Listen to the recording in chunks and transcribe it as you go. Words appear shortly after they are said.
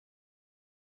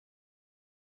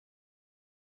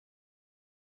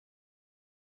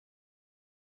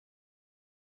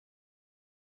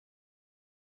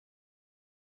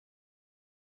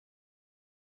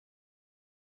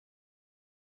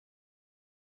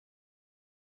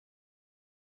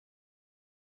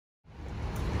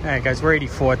Alright guys, we're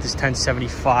 84th, this is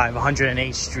 1075,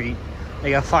 108th Street. They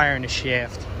got fire in the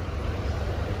shaft.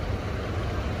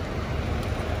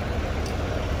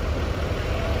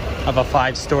 Of a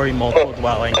 5-story multiple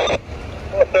dwelling. 7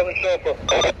 chauffeur.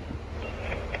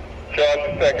 Charge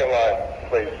the second line,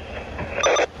 please.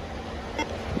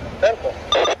 Pencil.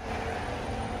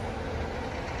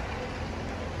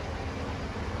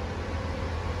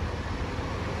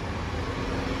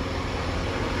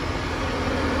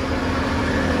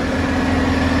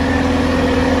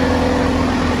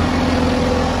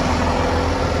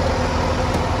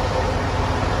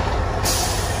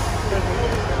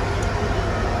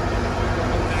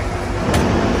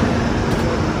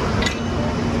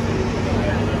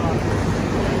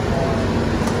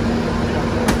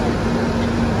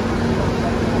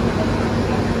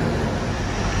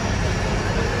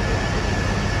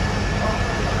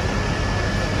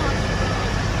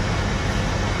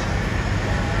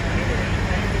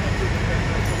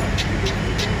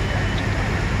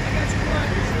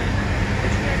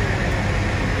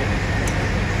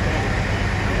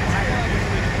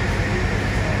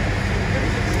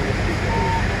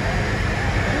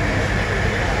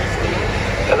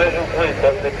 Division 3,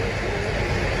 subject.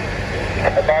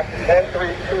 Box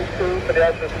 1322 for the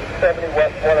address of 70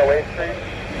 West 108th Street.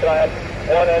 Can I have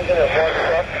one engine and one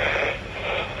truck?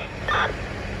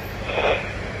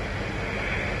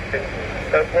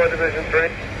 That's 1 Division 3.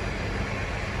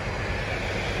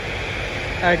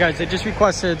 Alright guys, they just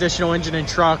requested additional engine and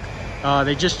truck.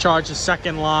 They just charged the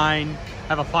second line.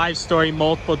 Have a 5-story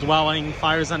multiple dwelling.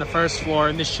 Fires on the first floor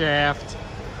in the shaft.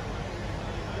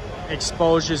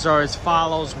 Exposures are as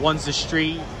follows: 1's the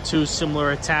street, 2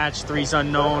 similar attached, 3's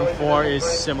unknown, 4 is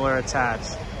similar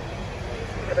attached.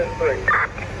 Division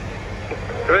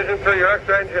 3, your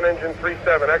extra engine, engine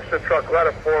 37, extra truck,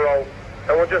 ladder 40,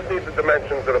 and we'll just need the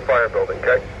dimensions of the fire building,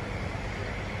 okay?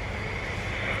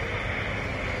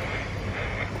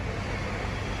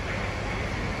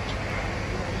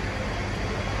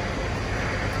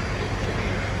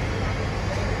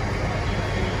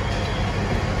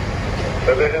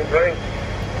 Division 3.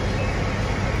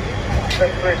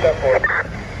 6-3, step forward.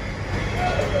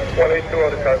 182 on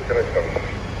the constant coming.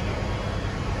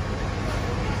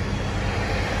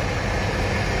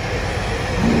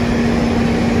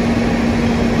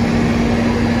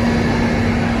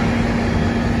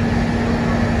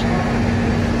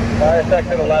 Fire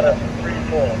section, the ladder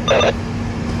 3-4.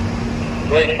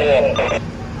 3-4.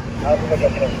 How's it look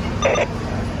up there?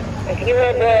 And can you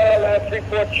have ladder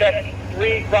 3-4 check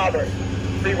 3 Robert?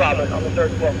 3 Robert on the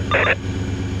 3rd floor.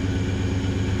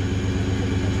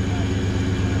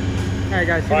 Alright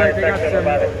guys, seems like they got some...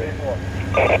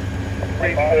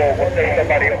 3-4, we'll take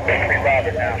somebody up to 3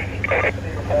 Robert now.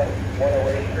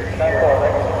 108 Street.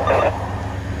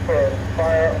 For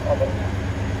fire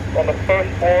on the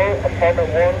 1st floor, apartment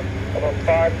 1 of a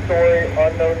 5-story,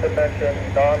 unknown dimension,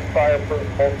 non-fireproof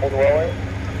multiple dwelling.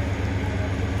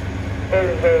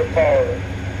 Exposures are as follows.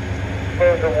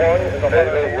 Exposure 1 is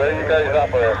 100. Where are you guys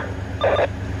operating?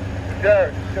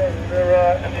 Jared,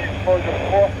 they're in the exposure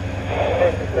 4.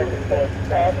 First and second floor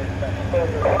tab.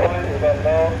 Exposure 1 is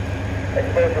unknown.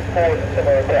 Exposure 4 is a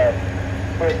similar attack.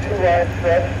 We have 2 lines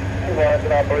stretched, 2 lines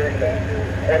in operation.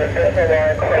 One additional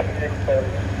line stretched the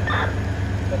exposure.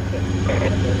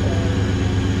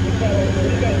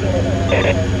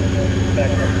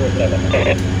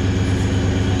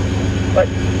 Right.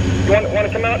 You want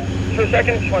to come out for a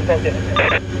second? Just want to talk to you.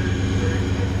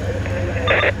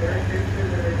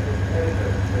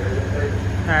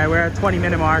 Alright, we're at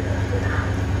 20-minute mark.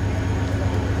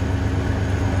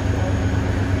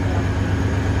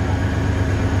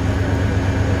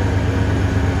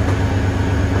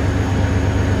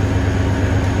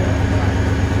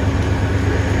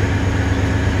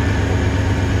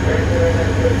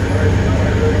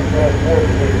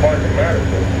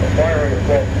 Firing the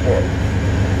 12th floor.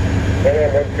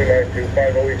 1292,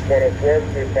 50 East 104,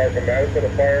 Police Park in Madison, a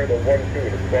fire the 1-2 to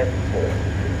the 12th floor.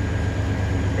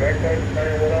 Next time,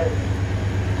 fire 1 out.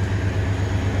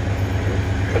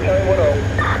 Battalion 1-0.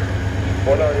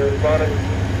 1-0, you're responding.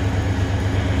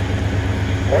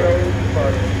 1-0, you're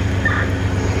responding.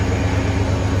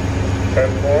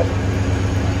 10-4.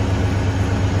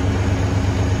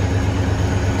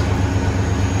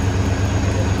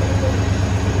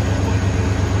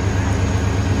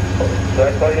 Did I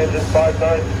call you engine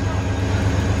 5-9?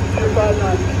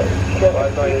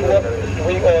 2-5-9.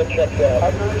 3 all checked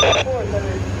out.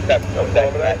 5-9-4, that's no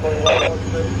thanks.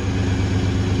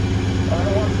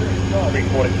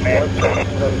 3-4 command.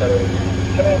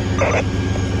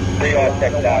 3 all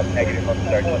checked out, negative on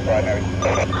search for primary.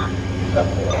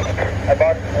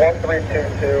 About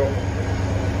 1322,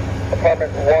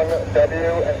 Apartments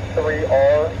 1W and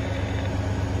 3R.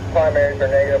 Primaries are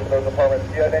negative for those apartments.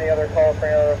 Do you have any other calls for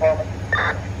any other apartments?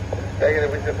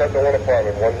 Negative, we just have the one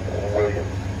apartment, 1 William.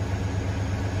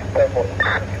 10-4.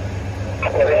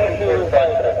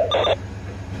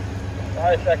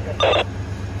 Alright, second.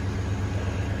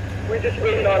 We just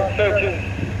waited on searches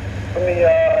from the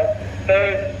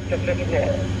 3rd to 5th floor,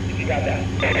 if you got that.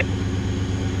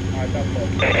 Alright, that's cool.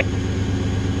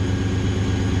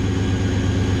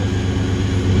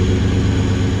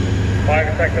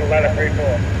 Fire sector, ladder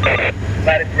 3-4.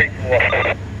 Ladder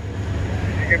 3-4.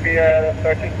 You could be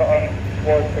searching on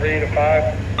floors 3 to 5.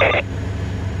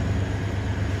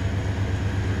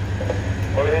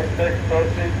 46,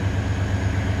 proceed.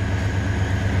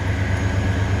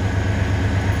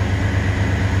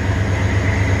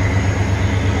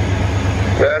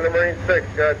 And the Marine 6,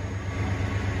 good.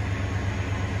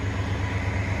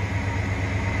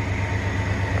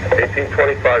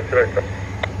 $18.25 today, sir.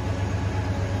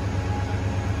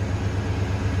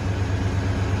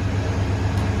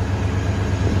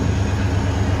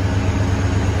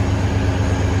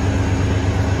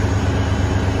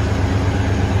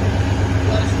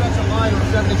 Let us stretch a line on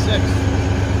 76.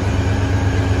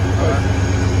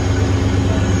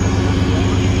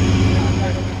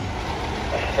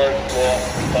 First floor,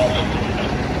 top.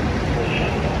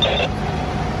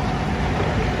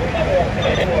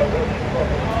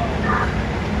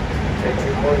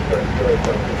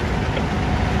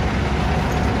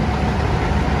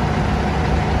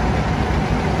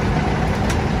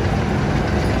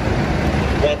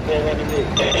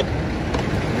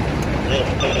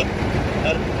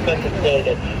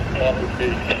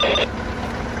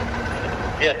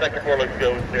 Yeah, second floor looks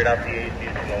good. We cleared out the AC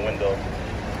from the window.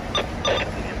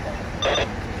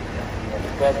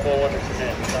 Front floor, what is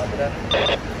it? Copy that.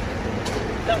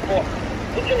 10-4.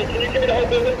 Hey, Jimmy, can you give me the whole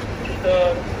building? Just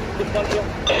this one here?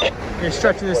 You're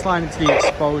stretching this line into the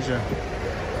exposure.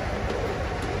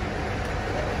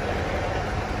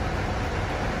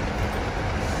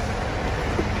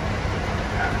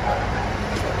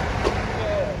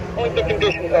 What's the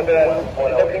conditions of it?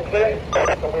 Everything clear?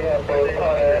 So we have both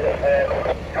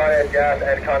Con Ed gas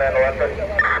and Con Ed electric.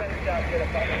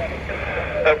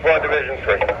 That's 1 Division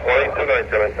 3.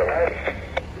 18297.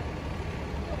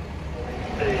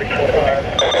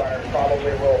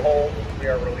 Probably will hold. We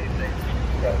are releasing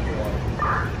rescue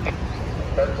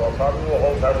 1. Probably will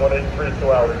hold. That 183,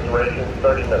 2 hours. Duration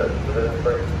 30 minutes. Division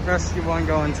 3. Rescue 1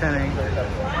 going 10-8.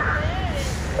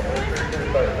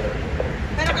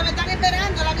 Pero que me están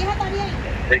esperando, la vieja está bien.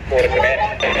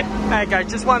 Hey guys,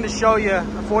 just wanted to show you a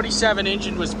 47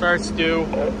 engine was first due.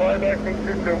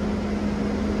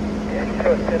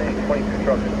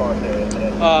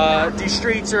 These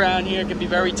streets around here can be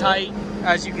very tight,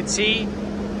 as you can see.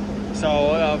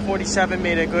 So 47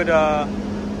 made a good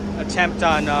attempt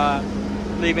on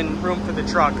leaving room for the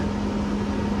truck.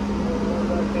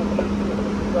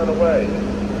 Run away.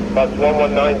 That's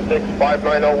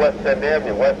 1196590 West End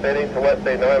Avenue, West 8 to West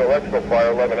 89, electrical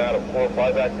fire, 11 out of 4,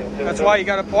 5 acting 2. That's why you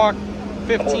got to park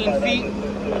 15 feet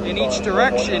in each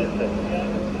direction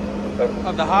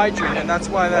of the hydrant, and that's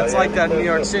why that's like that in New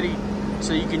York City.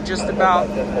 So you can just about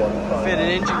fit an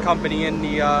engine company in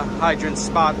the hydrant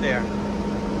spot there.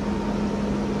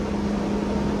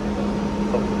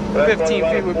 15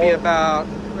 feet would be about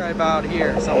right about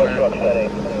here somewhere.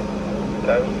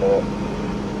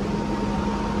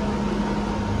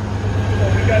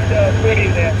 We got 40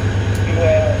 there to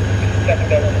second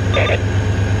level.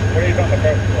 Where are you on the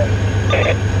first floor?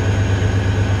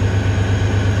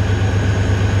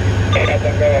 Have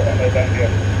them go up on those end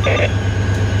here.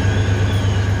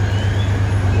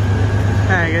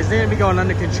 Alright guys, they're going to be going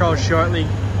under control shortly.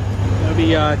 They'll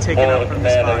be taking up from the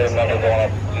spots.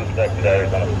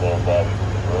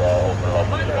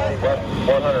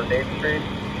 108th Street.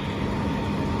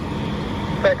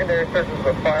 Secondary searches of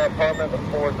the fire apartment, the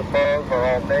floors above are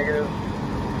all negative.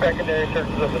 Secondary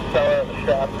searches of the cellar and the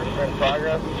shaft are still in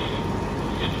progress.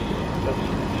 This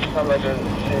television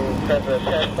to President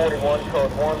 1041,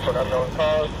 Code 1 for an unknown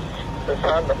cause. This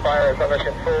time the fire is under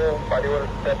control by the orders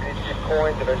of Deputy Chief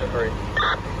Coyne, Division 3.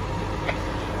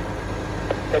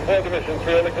 Control Division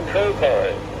 3 under control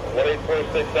time.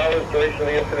 18.6 hours, duration of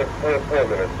the incident 4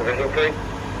 minutes. Division 3.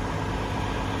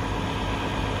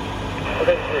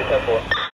 Division 3, 10-4.